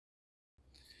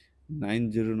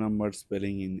90 number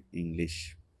spelling in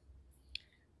English.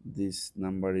 This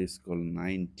number is called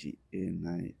 90.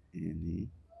 N-I-N-E-T-Y.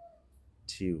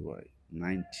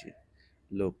 90.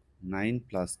 Look, 9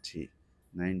 plus T.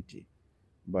 90.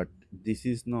 But this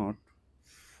is not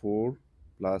 4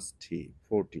 plus T.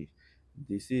 40.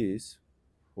 This is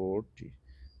 40.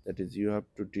 That is, you have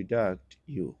to deduct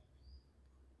U.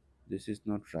 This is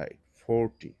not right.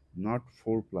 40. Not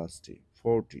 4 plus T.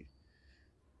 40.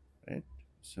 Right?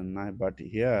 So, but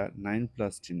here 9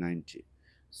 plus T, 90.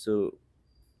 So,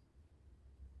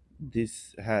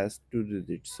 this has two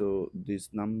digits, so this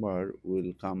number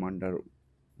will come under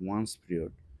ones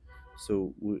period.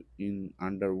 So in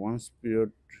under ones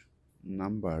period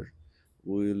number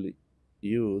we will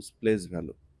use place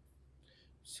value.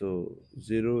 So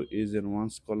 0 is in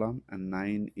ones column and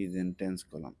 9 is in tens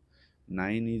column.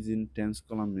 9 is in tens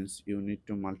column means you need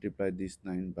to multiply this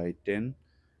 9 by 10,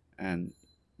 and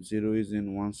 0 is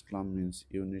in ones column means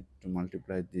you need to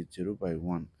multiply this 0 by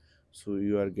 1. So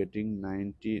you are getting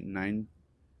 99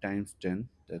 times 10,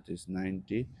 that is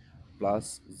 90,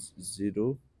 plus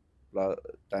 0 plus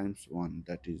times 1,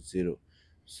 that is 0.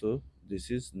 So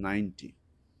this is 90.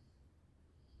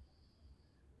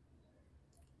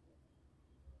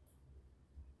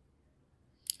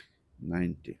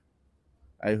 90.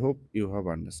 I hope you have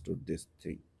understood this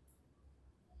thing.